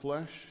born of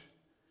flesh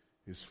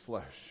is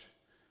flesh.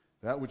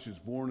 That which is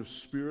born of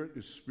spirit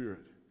is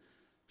spirit.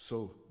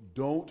 So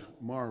don't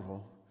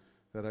marvel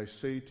that I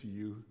say to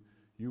you,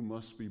 you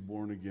must be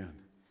born again.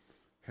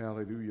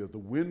 Hallelujah. The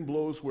wind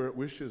blows where it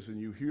wishes and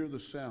you hear the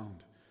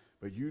sound,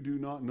 but you do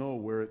not know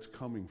where it's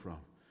coming from.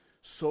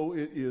 So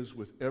it is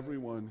with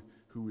everyone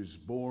who is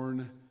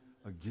born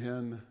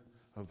again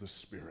of the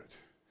Spirit.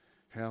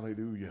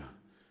 Hallelujah.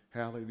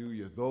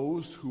 Hallelujah.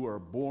 Those who are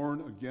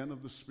born again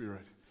of the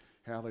Spirit,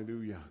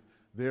 hallelujah,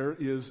 there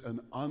is an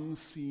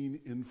unseen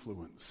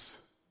influence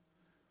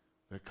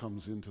that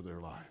comes into their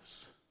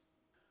lives.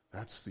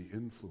 That's the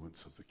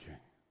influence of the King.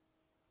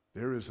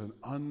 There is an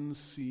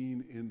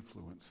unseen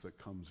influence that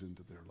comes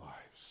into their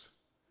lives.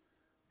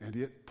 And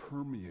it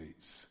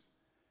permeates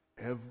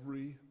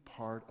every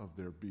part of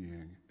their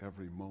being,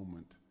 every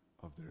moment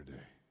of their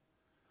day.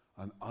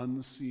 An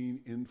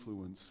unseen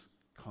influence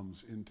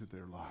comes into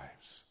their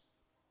lives.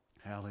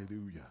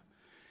 Hallelujah.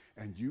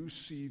 And you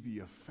see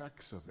the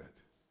effects of it.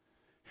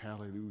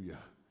 Hallelujah.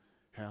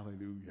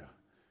 Hallelujah.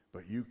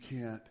 But you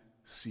can't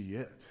see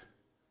it.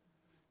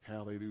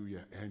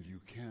 Hallelujah. And you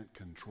can't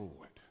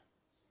control it.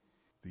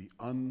 The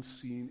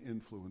unseen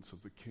influence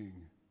of the King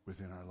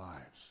within our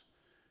lives.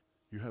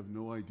 You have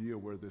no idea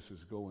where this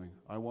is going.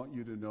 I want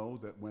you to know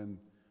that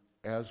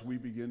as we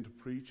begin to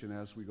preach and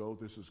as we go,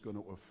 this is going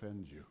to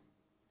offend you.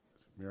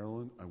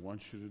 Marilyn, I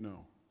want you to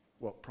know.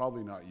 Well,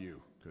 probably not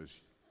you, because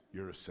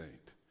you're a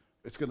saint.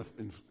 It's going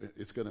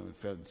to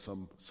offend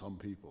some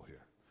people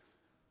here.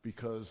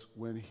 Because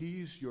when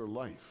he's your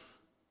life,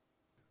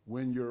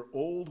 when your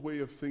old way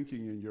of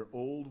thinking and your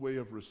old way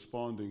of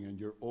responding and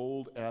your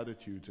old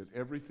attitudes and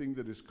everything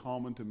that is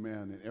common to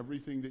man and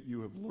everything that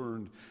you have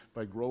learned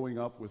by growing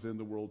up within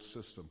the world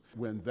system,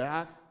 when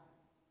that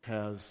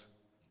has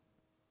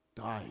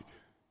died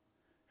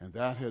and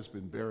that has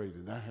been buried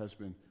and that has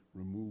been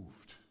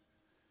removed,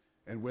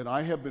 and when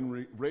I have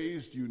been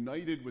raised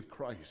united with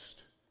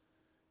Christ,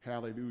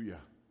 hallelujah,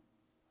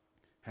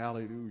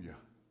 hallelujah,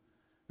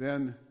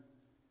 then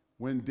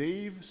when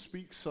Dave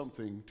speaks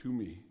something to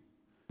me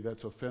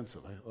that's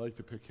offensive, I like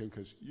to pick him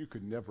because you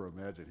could never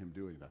imagine him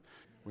doing that.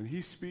 When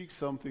he speaks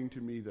something to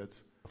me that's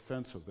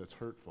offensive, that's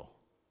hurtful,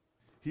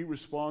 he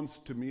responds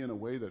to me in a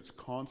way that's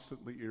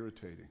constantly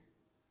irritating.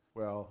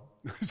 Well,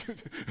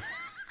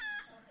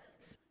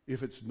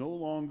 if it's no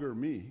longer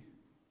me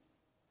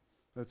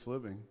that's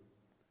living,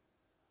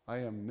 I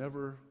am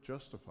never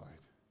justified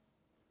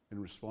in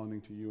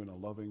responding to you in a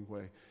loving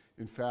way.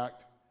 In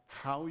fact,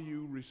 how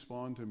you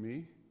respond to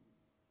me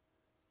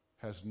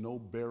has no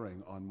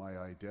bearing on my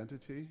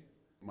identity,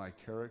 my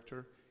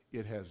character.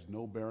 It has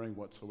no bearing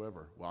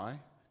whatsoever. Why?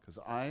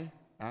 Because I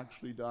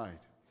actually died,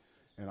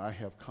 and I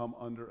have come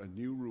under a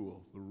new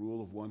rule, the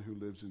rule of one who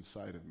lives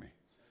inside of me.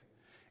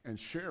 And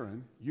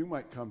Sharon, you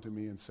might come to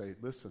me and say,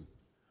 listen,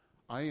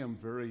 I am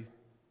very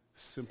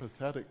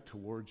sympathetic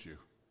towards you.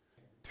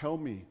 Tell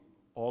me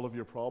all of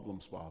your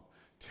problems, Bob.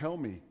 Tell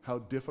me how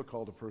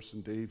difficult a person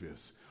Dave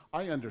is.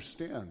 I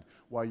understand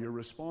why you're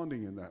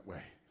responding in that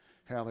way.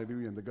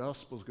 Hallelujah. And the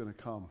gospel's going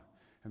to come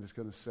and it's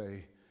going to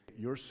say,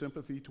 your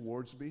sympathy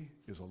towards me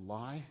is a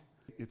lie.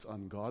 It's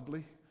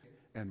ungodly.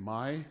 And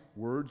my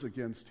words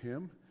against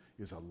him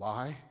is a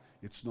lie.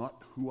 It's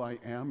not who I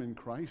am in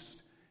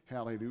Christ.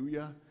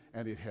 Hallelujah.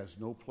 And it has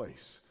no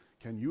place.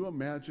 Can you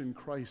imagine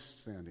Christ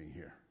standing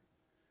here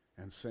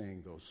and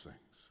saying those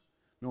things?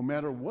 No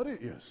matter what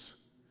it is.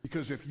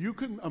 Because if you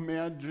can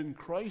imagine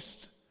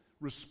Christ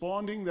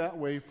responding that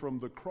way from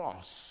the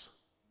cross,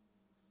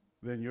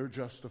 then you're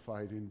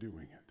justified in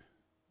doing it.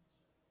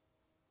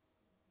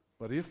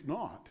 But if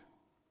not,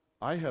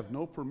 I have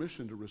no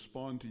permission to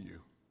respond to you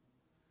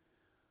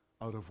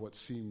out of what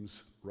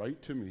seems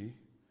right to me,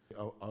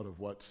 out of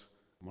what's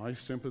my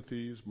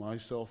sympathies, my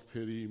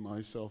self-pity,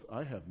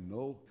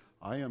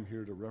 I am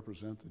here to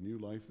represent the new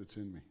life that's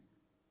in me.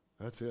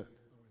 That's it.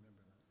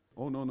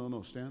 Oh,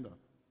 no, stand up.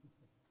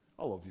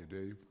 I love you,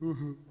 Dave.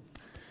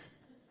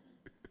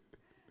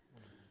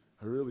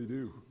 I really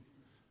do.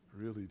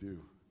 I really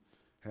do.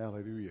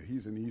 Hallelujah.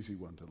 He's an easy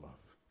one to love.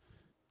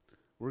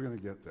 We're going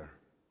to get there.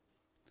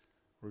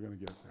 We're going to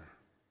get there.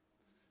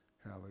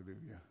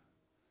 Hallelujah.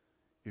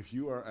 if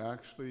you are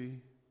actually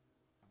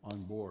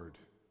on board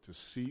to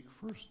seek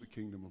first the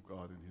kingdom of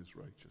God and his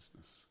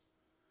righteousness,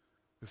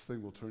 this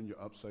thing will turn you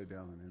upside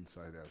down and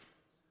inside out.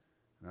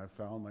 And I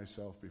found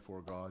myself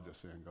before God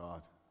just saying,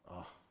 God,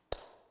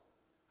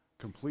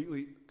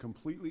 completely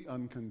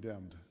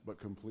uncondemned, but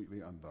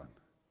completely undone.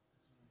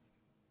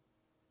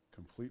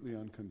 Completely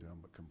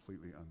uncondemned, but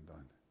completely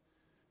undone.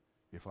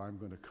 If I'm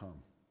going to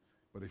come.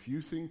 But if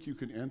you think you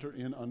can enter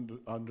in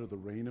under the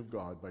reign of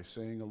God by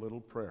saying a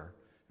little prayer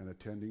and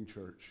attending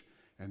church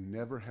and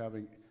never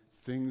having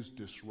things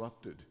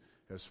disrupted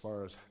as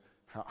far as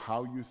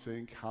how you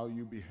think, how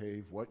you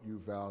behave, what you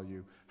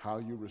value, how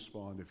you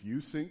respond, if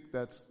you think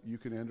you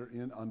can enter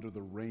in under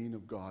the reign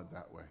of God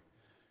that way,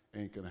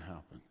 ain't going to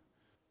happen.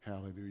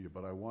 Hallelujah.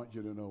 But I want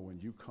you to know, when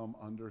you come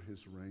under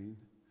his reign,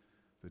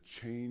 the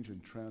change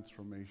and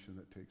transformation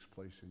that takes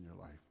place in your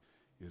life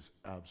is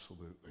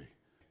absolutely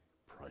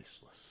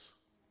priceless.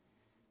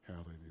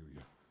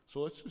 Hallelujah.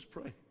 So let's just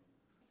pray.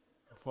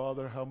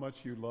 Father, how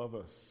much you love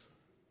us.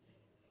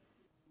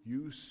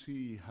 You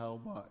see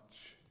how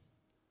much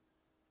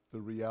the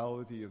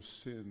reality of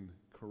sin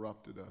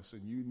corrupted us,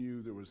 and you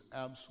knew there was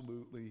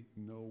absolutely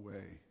no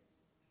way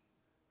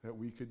that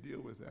we could deal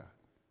with that.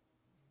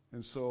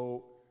 And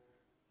so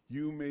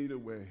you made a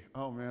way.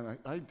 Oh man,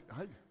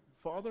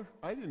 Father,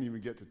 I didn't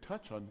even get to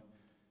touch on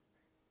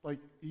like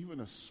even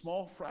a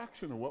small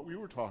fraction of what we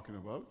were talking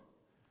about.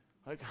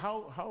 Like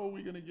how are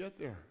we going to get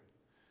there?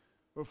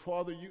 But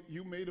Father,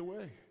 you made a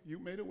way. You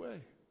made a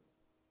way.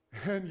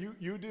 And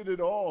you did it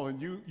all,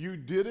 and you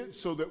did it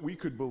so that we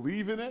could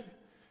believe in it.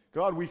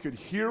 God, we could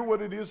hear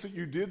what it is that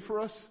you did for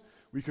us.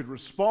 We could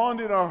respond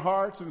in our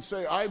hearts and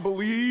say, I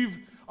believe,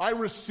 I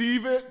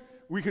receive it.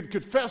 We could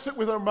confess it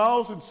with our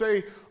mouths and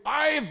say,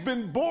 I have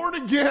been born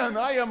again.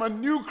 I am a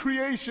new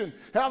creation.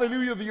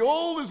 Hallelujah. The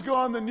old is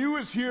gone. The new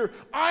is here.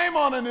 I'm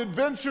on an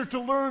adventure to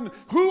learn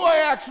who I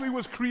actually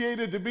was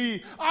created to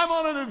be. I'm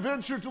on an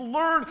adventure to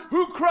learn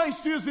who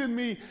Christ is in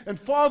me. And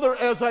Father,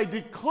 as I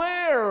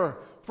declare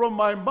from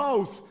my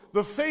mouth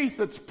the faith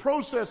that's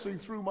processing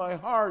through my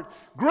heart,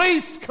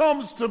 grace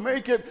comes to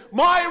make it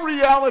my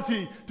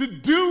reality, to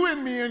do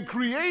in me and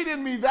create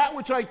in me that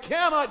which I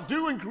cannot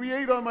do and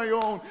create on my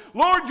own.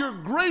 Lord, your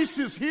grace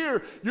is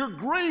here. Your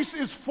grace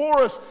is for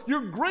us.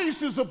 Your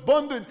grace is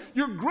abundant.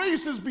 Your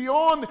grace is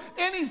beyond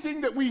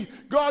anything that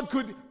God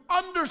could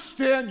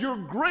understand. Your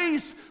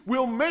grace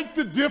will make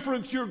the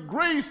difference. Your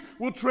grace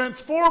will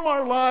transform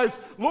our lives.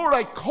 Lord,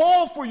 I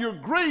call for your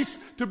grace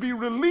to be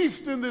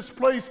released in this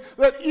place,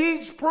 that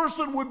each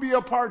person would be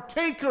a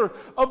partaker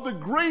of the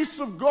grace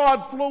of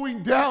God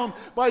flowing down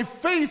by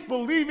faith,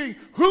 believing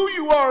who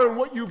you are and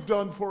what you've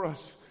done for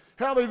us.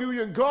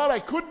 Hallelujah. And God, I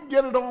couldn't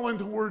get it all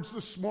into words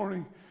this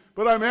morning,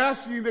 but I'm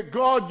asking that,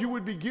 God, you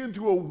would begin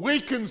to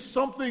awaken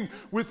something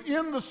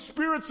within the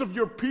spirits of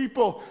your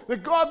people.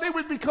 That, God, they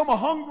would become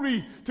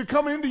hungry to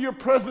come into your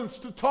presence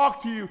to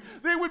talk to you.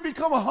 They would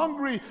become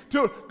hungry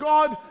to,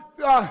 God,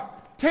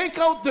 take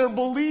out their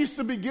beliefs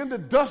and begin to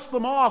dust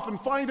them off and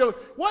find out,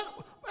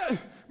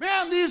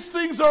 man, these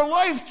things are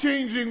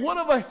life-changing.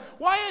 Why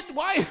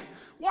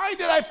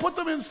did I put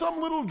them in some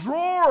little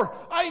drawer?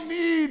 I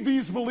need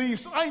these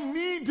beliefs. I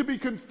need to be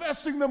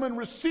confessing them and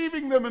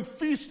receiving them and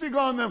feasting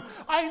on them.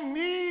 I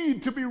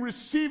need to be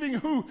receiving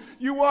who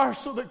you are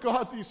so that,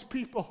 God,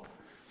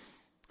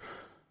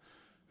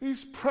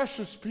 these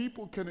precious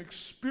people can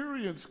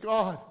experience,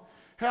 God,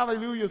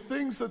 hallelujah,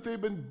 things that they've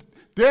been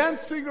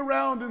dancing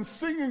around and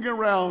singing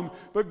around,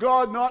 but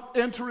God, not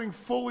entering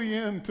fully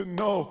in to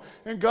know.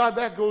 And God,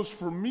 that goes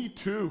for me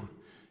too.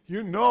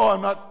 You know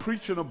I'm not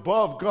preaching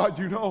above. God,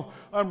 you know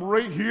I'm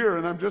right here,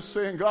 and I'm just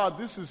saying, God,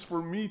 this is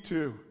for me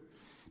too.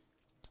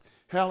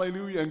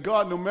 Hallelujah. And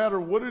God, no matter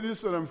what it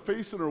is that I'm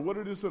facing or what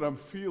it is that I'm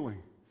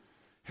feeling,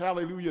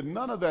 hallelujah,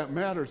 none of that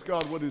matters.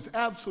 God, what is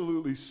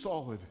absolutely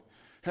solid,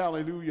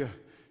 hallelujah,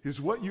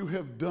 is what you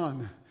have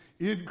done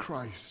in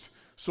Christ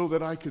so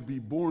that I could be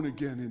born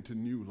again into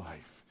new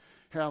life.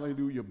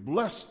 Hallelujah.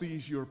 Bless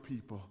these your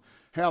people.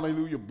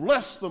 Hallelujah.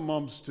 Bless the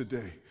moms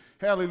today.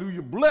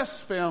 Hallelujah.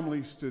 Bless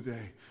families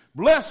today.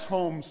 Bless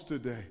homes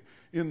today.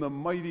 In the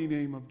mighty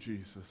name of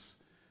Jesus.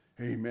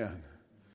 Amen.